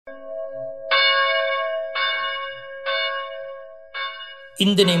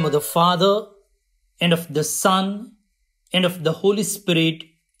In the name of the Father, and of the Son, and of the Holy Spirit.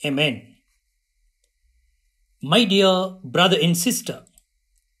 Amen. My dear brother and sister,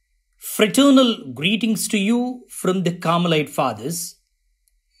 fraternal greetings to you from the Carmelite Fathers,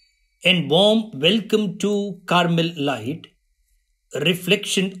 and warm welcome to Carmel Light, a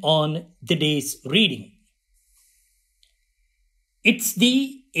reflection on the day's reading. It's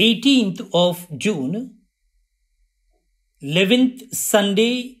the 18th of June, 11th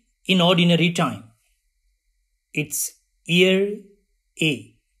Sunday in Ordinary Time. It's Year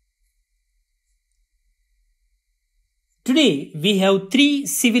A. Today we have three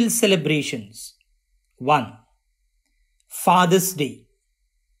civil celebrations. 1. Father's Day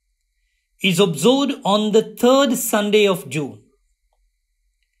is observed on the third Sunday of June.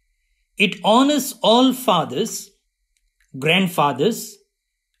 It honors all fathers, grandfathers,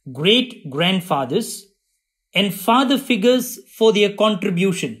 great-grandfathers, and father figures for their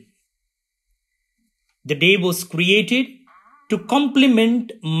contribution. The day was created to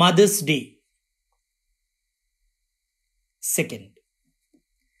complement Mother's Day. 2nd,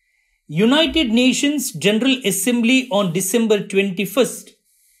 United Nations General Assembly on December 21st,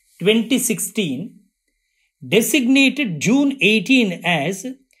 2016 designated June 18 as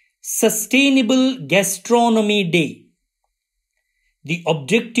Sustainable Gastronomy Day. The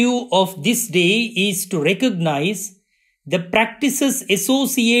objective of this day is to recognize the practices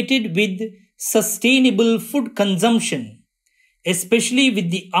associated with sustainable food consumption, especially with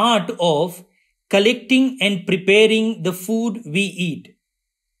the art of collecting and preparing the food we eat.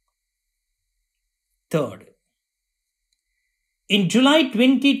 3rd, in July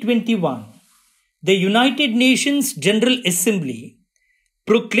 2021, the United Nations General Assembly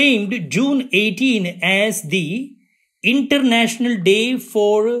proclaimed June 18 as the International Day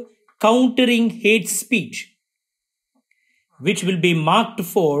for Countering Hate Speech, which will be marked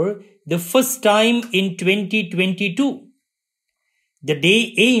for the first time in 2022. The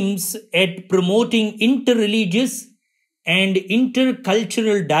day aims at promoting interreligious and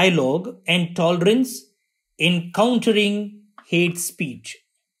intercultural dialogue and tolerance in countering hate speech.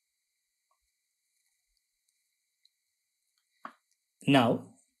 Now,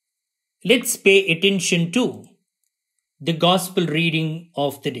 let's pay attention to the Gospel reading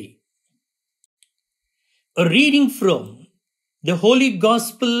of the day. A reading from the Holy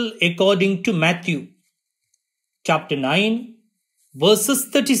Gospel according to Matthew, chapter 9, verses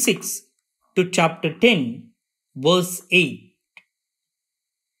 36 to chapter 10, verse 8.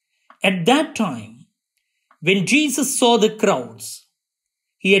 At that time, when Jesus saw the crowds,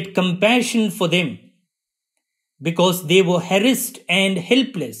 he had compassion for them, because they were harassed and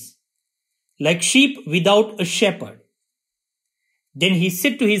helpless, like sheep without a shepherd. Then he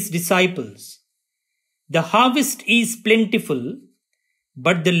said to his disciples, "The harvest is plentiful,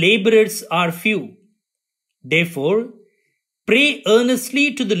 but the laborers are few. Therefore, pray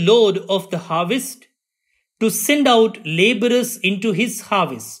earnestly to the Lord of the harvest to send out laborers into his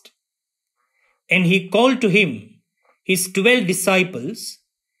harvest." And he called to him his 12 disciples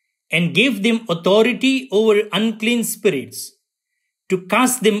and gave them authority over unclean spirits, to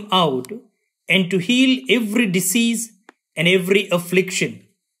cast them out and to heal every disease and every affliction.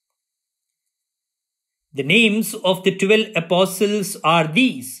 The names of the 12 apostles are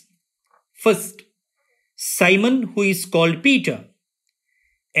these. First, Simon, who is called Peter,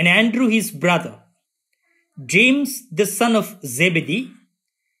 and Andrew his brother, James the son of Zebedee,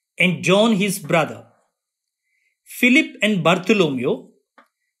 and John his brother, Philip and Bartholomew,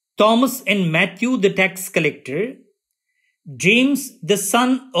 Thomas and Matthew the tax collector, James the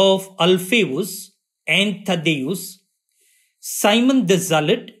son of Alphaeus and Thaddaeus, Simon the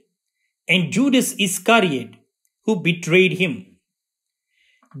Zealot, and Judas Iscariot, who betrayed him.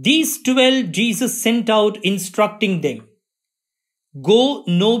 These 12 Jesus sent out, instructing them, "Go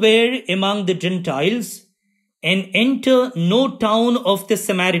nowhere among the Gentiles and enter no town of the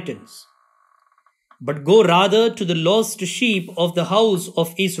Samaritans, but go rather to the lost sheep of the house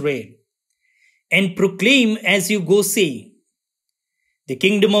of Israel, and proclaim as you go, saying, the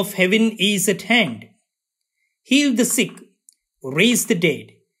kingdom of heaven is at hand. Heal the sick, raise the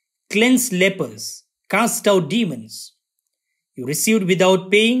dead, cleanse lepers, cast out demons. You received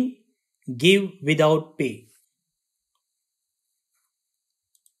without paying, give without pay."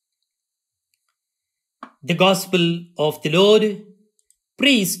 The Gospel of the Lord.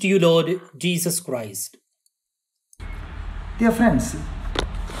 Praise to you, Lord Jesus Christ. Dear friends,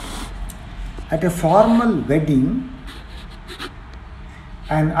 at a formal wedding,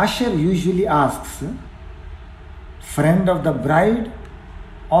 an usher usually asks, "Friend of the bride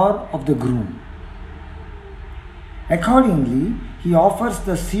or of the groom?" Accordingly, he offers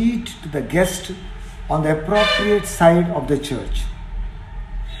the seat to the guest on the appropriate side of the church.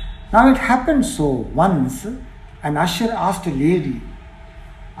 Now it happened so once an usher asked a lady,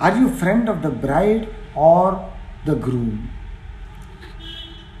 "Are you friend of the bride or the groom?"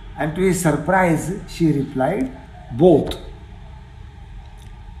 And to his surprise, she replied, "Both."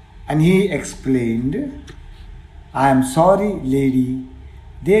 And he explained, "I am sorry, lady,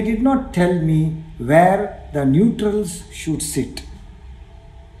 they did not tell me where the neutrals should sit."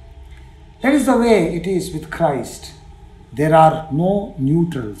 That is the way it is with Christ. There are no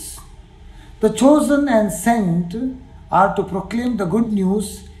neutrals. The chosen and sent are to proclaim the good news,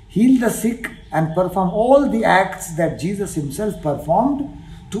 heal the sick, and perform all the acts that Jesus himself performed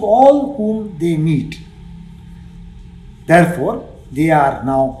to all whom they meet. Therefore, they are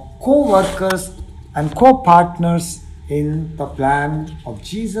now co-workers and co-partners in the plan of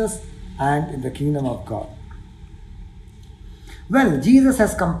Jesus and in the kingdom of God. Well, Jesus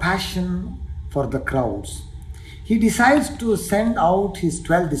has compassion for the crowds. He decides to send out his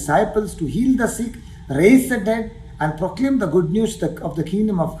 12 disciples to heal the sick, raise the dead, and proclaim the good news of the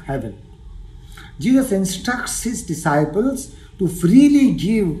kingdom of heaven. Jesus instructs his disciples to freely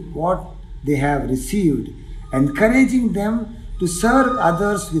give what they have received, encouraging them to serve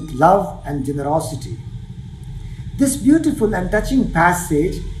others with love and generosity. This beautiful and touching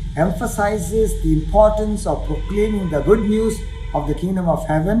passage emphasizes the importance of proclaiming the good news of the kingdom of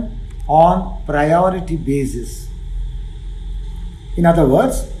heaven on priority basis. In other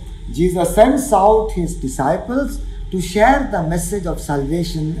words, Jesus sends out his disciples to share the message of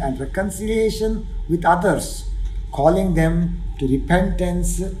salvation and reconciliation with others, calling them to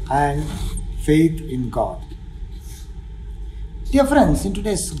repentance and faith in God. Dear friends, in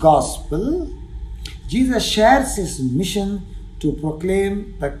today's gospel, Jesus shares his mission to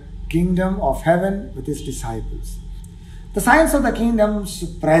proclaim the kingdom of heaven with his disciples. The signs of the kingdom's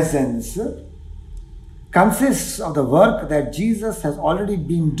presence consists of the work that Jesus has already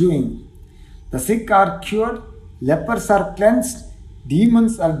been doing. The sick are cured, lepers are cleansed,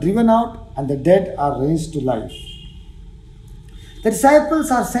 demons are driven out, and the dead are raised to life. The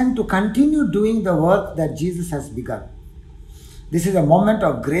disciples are sent to continue doing the work that Jesus has begun. This is a moment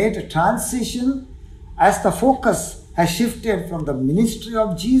of great transition as the focus has shifted from the ministry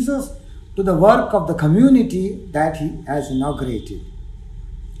of Jesus to the work of the community that he has inaugurated.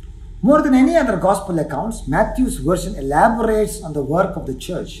 More than any other gospel accounts, Matthew's version elaborates on the work of the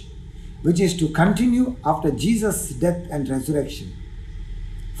church, which is to continue after Jesus' death and resurrection.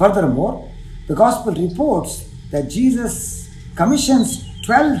 Furthermore, the gospel reports that Jesus commissions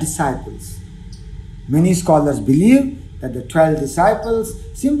 12 disciples. Many scholars believe that the 12 disciples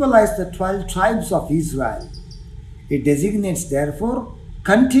symbolize the 12 tribes of Israel. It designates, therefore,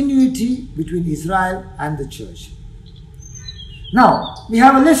 continuity between Israel and the church. Now, we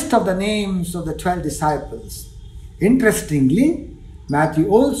have a list of the names of the 12 disciples. Interestingly, Matthew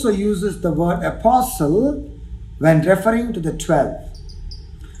also uses the word apostle when referring to the 12.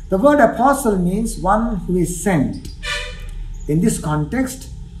 The word apostle means one who is sent. In this context,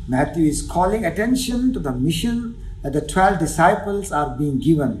 Matthew is calling attention to the mission that the 12 disciples are being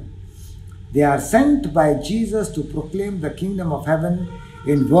given. They are sent by Jesus to proclaim the kingdom of heaven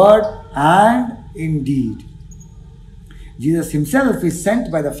in word and in deed. Jesus himself is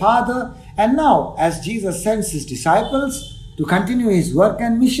sent by the Father, and now as Jesus sends his disciples to continue his work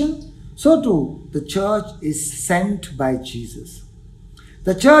and mission, so too the church is sent by Jesus.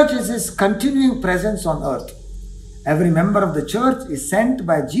 The church is his continuing presence on earth. Every member of the church is sent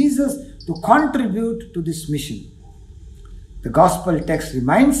by Jesus to contribute to this mission. The gospel text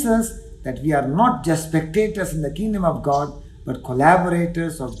reminds us that we are not just spectators in the kingdom of God, but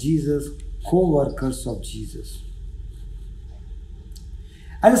collaborators of Jesus, co-workers of Jesus.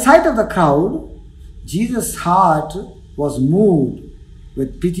 At the sight of the crowd, Jesus' heart was moved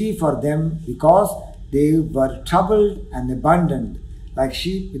with pity for them because they were troubled and abandoned like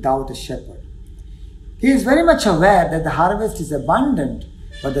sheep without a shepherd. He is very much aware that the harvest is abundant,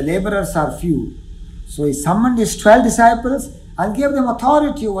 but the laborers are few. So he summoned his 12 disciples and gave them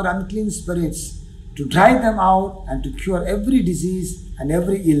authority over unclean spirits to drive them out and to cure every disease and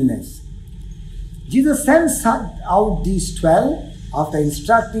every illness. Jesus sends out these 12 after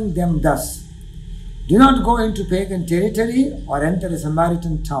instructing them thus: "Do not go into pagan territory or enter a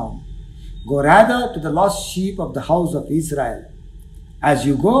Samaritan town. Go rather to the lost sheep of the house of Israel. As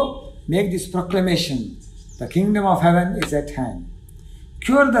you go, make this proclamation: the kingdom of heaven is at hand.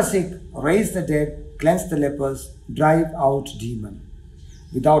 Cure the sick, raise the dead, cleanse the lepers, drive out demons.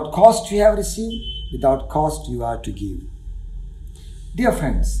 Without cost you have received, without cost you are to give." Dear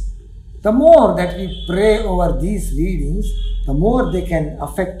friends, The more that we pray over these readings, the more they can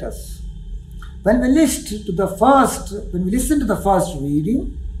affect us. When we listen to the first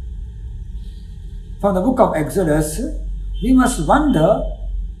reading from the book of Exodus, we must wonder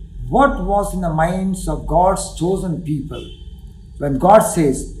what was in the minds of God's chosen people when God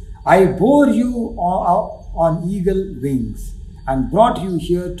says, I bore you on eagle wings and brought you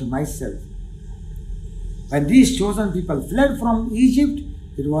here to myself. When these chosen people fled from Egypt,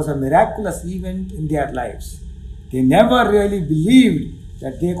 it was a miraculous event in their lives. They never really believed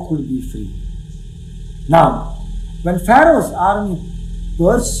that they could be free. Now, when Pharaoh's army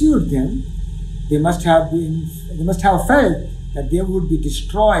pursued them, they must have felt that they would be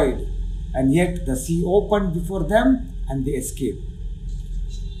destroyed, and yet the sea opened before them and they escaped.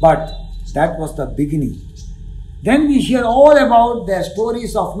 But that was the beginning. Then we hear all about their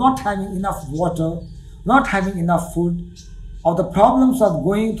stories of not having enough water, not having enough food, of the problems of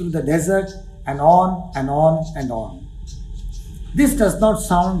going through the desert, and on and on and on. This does not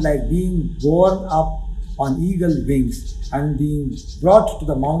sound like being borne up on eagle wings and being brought to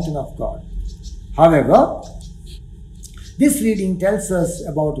the mountain of God. However, this reading tells us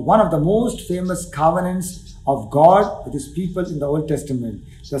about one of the most famous covenants of God with His people in the Old Testament,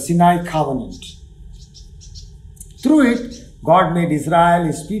 the Sinai covenant. Through it, God made Israel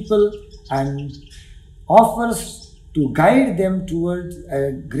His people and offers to guide them towards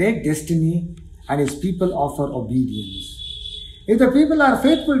a great destiny, and His people offer obedience. If the people are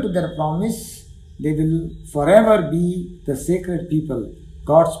faithful to their promise, they will forever be the sacred people,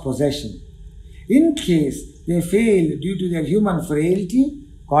 God's possession. In case they fail due to their human frailty,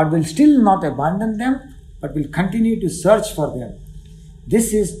 God will still not abandon them, but will continue to search for them.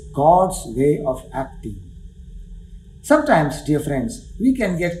 This is God's way of acting. Sometimes, dear friends, we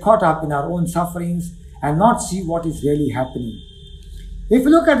can get caught up in our own sufferings and not see what is really happening. If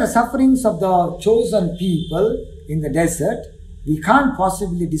we look at the sufferings of the chosen people in the desert, we can't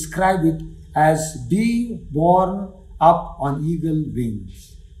possibly describe it as being borne up on eagle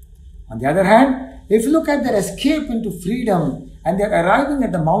wings. On the other hand, if we look at their escape into freedom and their arriving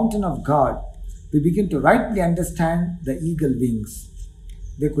at the mountain of God, we begin to rightly understand the eagle wings.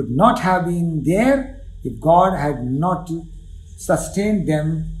 They could not have been there if God had not sustained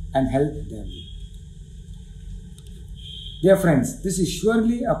them and helped them. Dear friends, this is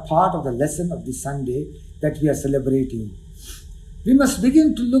surely a part of the lesson of this Sunday that we are celebrating. We must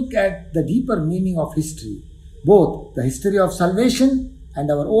begin to look at the deeper meaning of history, both the history of salvation and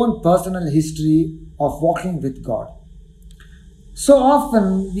our own personal history of walking with God. So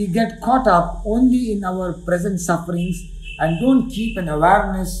often we get caught up only in our present sufferings and don't keep an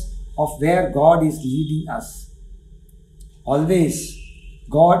awareness of where God is leading us. Always,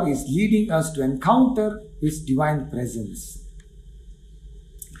 God is leading us to encounter His divine presence.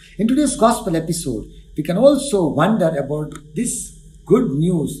 In today's gospel episode, we can also wonder about this good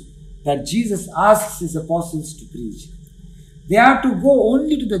news that Jesus asks His apostles to preach. They are to go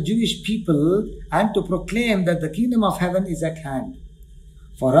only to the Jewish people and to proclaim that the kingdom of heaven is at hand.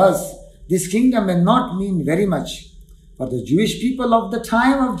 For us, this kingdom may not mean very much. For the Jewish people of the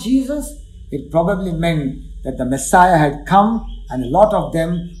time of Jesus, it probably meant that the Messiah had come, and a lot of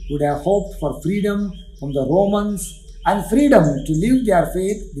them would have hoped for freedom from the Romans and freedom to live their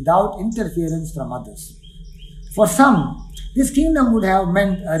faith without interference from others. For some, this kingdom would have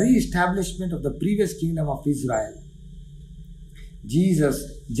meant a re-establishment of the previous kingdom of Israel.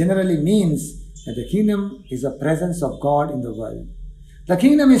 Jesus generally means that the kingdom is the presence of God in the world. The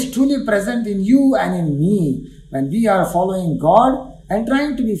kingdom is truly present in you and in me when we are following God and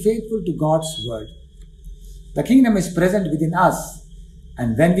trying to be faithful to God's word. The kingdom is present within us,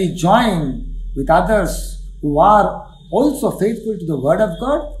 and when we join with others who are also faithful to the word of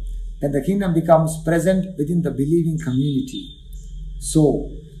God, then the kingdom becomes present within the believing community. So,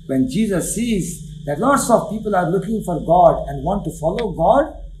 when Jesus sees that lots of people are looking for God and want to follow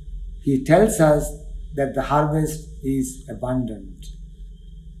God, He tells us that the harvest is abundant.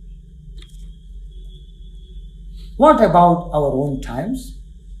 What about our own times?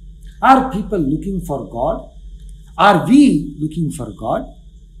 Are people looking for God? Are we looking for God?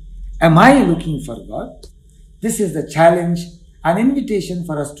 Am I looking for God? This is the challenge and invitation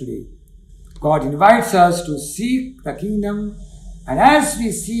for us today. God invites us to seek the kingdom, and as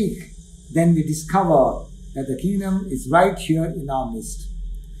we seek, then we discover that the kingdom is right here in our midst.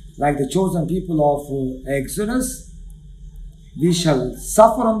 Like the chosen people of Exodus, we shall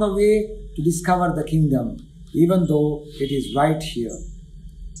suffer on the way to discover the kingdom, even though it is right here.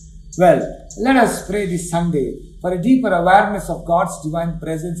 Well, let us pray this Sunday for a deeper awareness of God's divine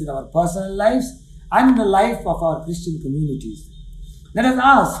presence in our personal lives and in the life of our Christian communities. Let us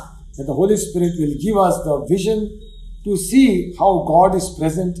ask that the Holy Spirit will give us the vision to see how God is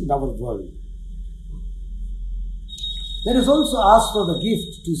present in our world. Let us also ask for the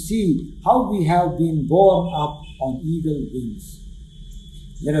gift to see how we have been borne up on eagle wings.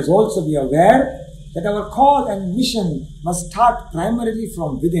 Let us also be aware that our call and mission must start primarily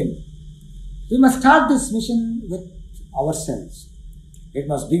from within. We must start this mission with ourselves. It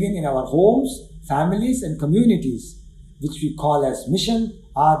must begin in our homes, families and communities, which we call as mission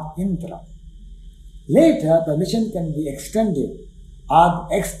ad intra. Later, the mission can be extended ad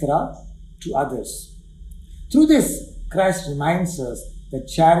extra to others. Through this, Christ reminds us that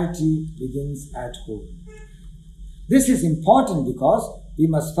charity begins at home. This is important because we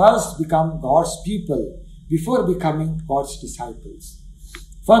must first become God's people before becoming God's disciples.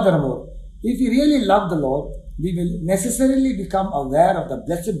 Furthermore, if we really love the Lord, we will necessarily become aware of the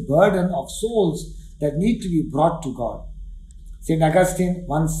blessed burden of souls that need to be brought to God. St. Augustine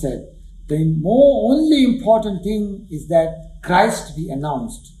once said, "The only important thing is that Christ be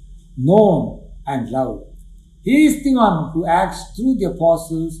announced, known and loved. He is the one who acts through the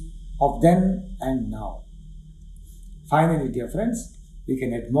apostles of then and now." Finally, dear friends, we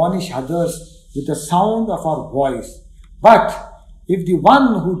can admonish others with the sound of our voice. But if the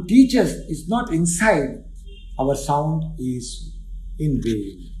one who teaches is not inside, our sound is in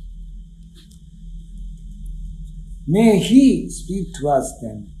vain. May He speak to us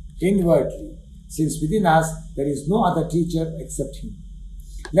then inwardly, since within us there is no other teacher except Him.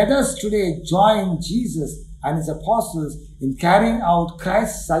 Let us today join Jesus and His apostles in carrying out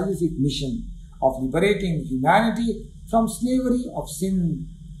Christ's salvific mission of liberating humanity from slavery of sin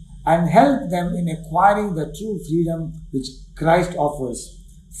and help them in acquiring the true freedom which Christ offers.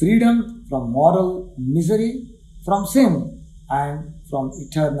 Freedom from moral misery, from sin, and from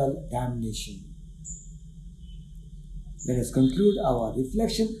eternal damnation. Let us conclude our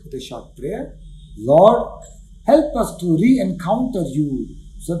reflection with a short prayer. Lord, help us to re-encounter You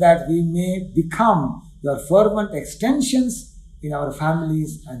so that we may become Your fervent extensions in our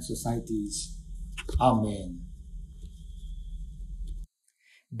families and societies. Amen.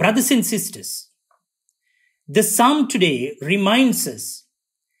 Brothers and sisters, the psalm today reminds us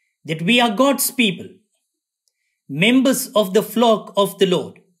that we are God's people, members of the flock of the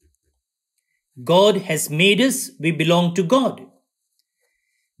Lord. God has made us, we belong to God.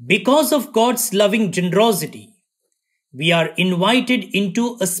 Because of God's loving generosity, we are invited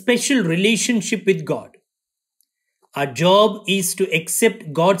into a special relationship with God. Our job is to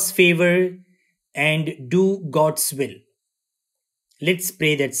accept God's favor and do God's will. Let's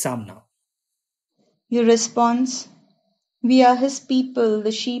pray that psalm now. Your response: we are His people,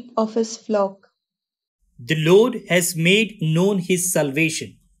 the sheep of His flock. The Lord has made known His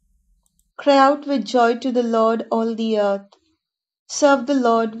salvation. Cry out with joy to the Lord, all the earth. Serve the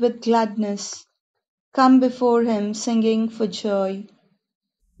Lord with gladness. Come before Him singing for joy.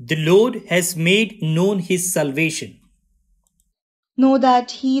 The Lord has made known His salvation. Know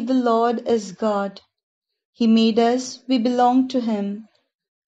that He, the Lord, is God. He made us, we belong to Him.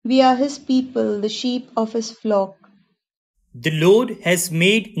 We are His people, the sheep of His flock. The Lord has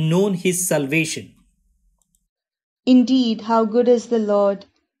made known His salvation. Indeed, how good is the Lord!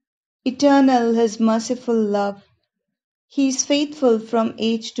 Eternal His merciful love. He is faithful from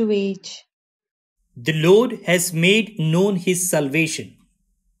age to age. The Lord has made known His salvation.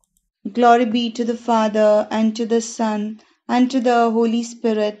 Glory be to the Father, and to the Son, and to the Holy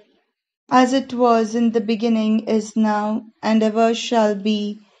Spirit, as it was in the beginning, is now, and ever shall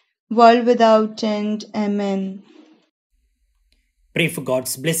be, world without end. Amen. Pray for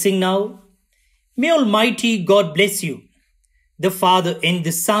God's blessing now. May Almighty God bless you, the Father and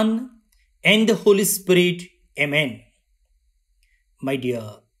the Son and the Holy Spirit. Amen. My dear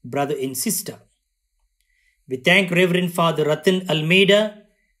brother and sister, we thank Reverend Father Ratan Almeida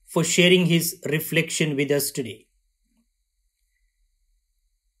for sharing his reflection with us today.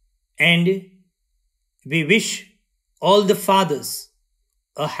 And we wish all the fathers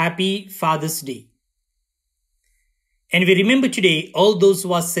a happy Father's Day. And we remember today all those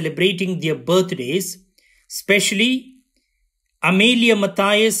who are celebrating their birthdays, especially Amelia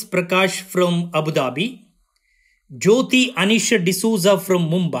Matthias Prakash from Abu Dhabi, Jyoti Anisha D'Souza from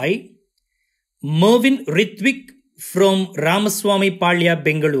Mumbai, Mervyn Ritwik from Ramaswamy Palya,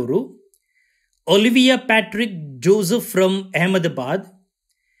 Bengaluru, Olivia Patrick Joseph from Ahmedabad,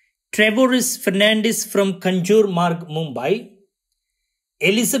 Trevoris Fernandez from Kanjur Marg, Mumbai,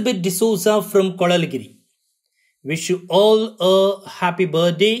 Elizabeth D'Souza from Kolalagiri. Wish you all a happy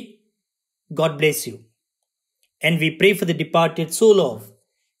birthday. God bless you. And we pray for the departed soul of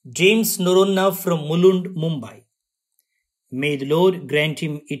James Noronna from Mulund, Mumbai. May the Lord grant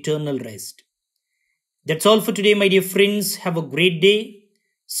him eternal rest. That's all for today, my dear friends. Have a great day.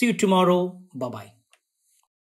 See you tomorrow. Bye-bye.